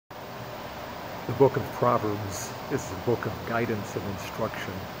The book of Proverbs is the book of guidance and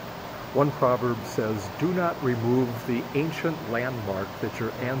instruction. One proverb says, "Do not remove the ancient landmark that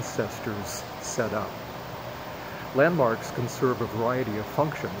your ancestors set up." Landmarks can serve a variety of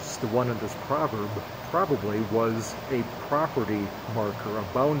functions. The one in this proverb probably was a property marker,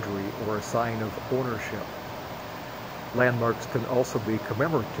 a boundary, or a sign of ownership. Landmarks can also be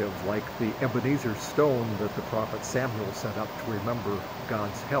commemorative, like the Ebenezer stone that the prophet Samuel set up to remember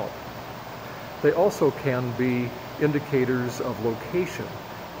God's help. They also can be indicators of location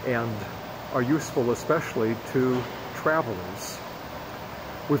and are useful especially to travelers.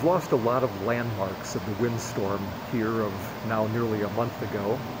 We've lost a lot of landmarks in the windstorm here of now nearly a month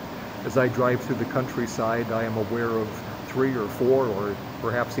ago. As I drive through the countryside, I am aware of 3 or 4 or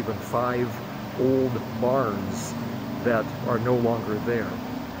perhaps even 5 old barns that are no longer there.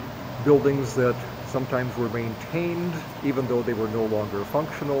 Buildings that sometimes were maintained even though they were no longer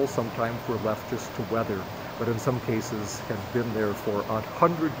functional, sometimes were left just to weather, but in some cases have been there for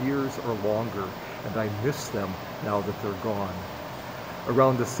 100 years or longer, and I miss them now that they're gone.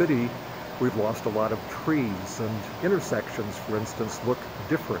 Around the city, we've lost a lot of trees, and intersections, for instance, look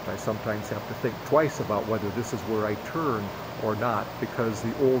different. I sometimes have to think twice about whether this is where I turn or not because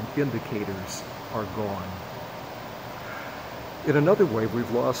the old indicators are gone. In another way,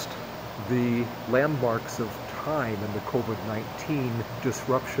 we've lost the landmarks of time in the COVID-19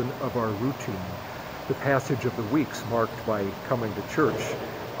 disruption of our routine. The passage of the weeks marked by coming to church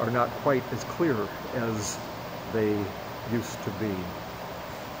are not quite as clear as they used to be.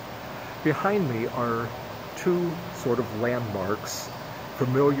 Behind me are 2 sort of landmarks,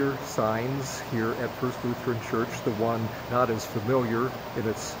 familiar signs here at First Lutheran Church. The one not as familiar in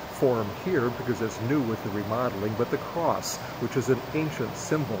its form here because it's new with the remodeling, but the cross, which is an ancient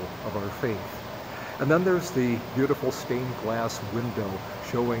symbol of our faith. And then there's the beautiful stained glass window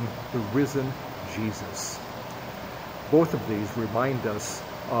showing the risen Jesus. Both of these remind us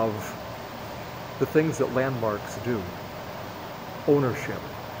of the things that landmarks do. Ownership,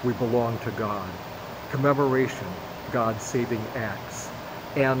 we belong to God. Commemoration, God's saving acts.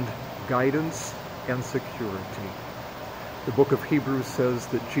 And guidance and security. The book of Hebrews says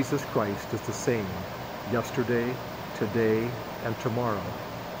that Jesus Christ is the same yesterday, today, and tomorrow.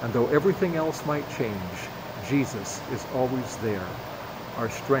 And though everything else might change, Jesus is always there, our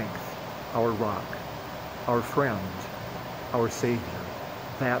strength, our rock, our friend, our Savior.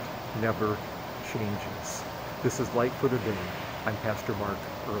 That never changes. This is Light for the Day. I'm Pastor Mark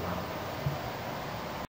Erlau.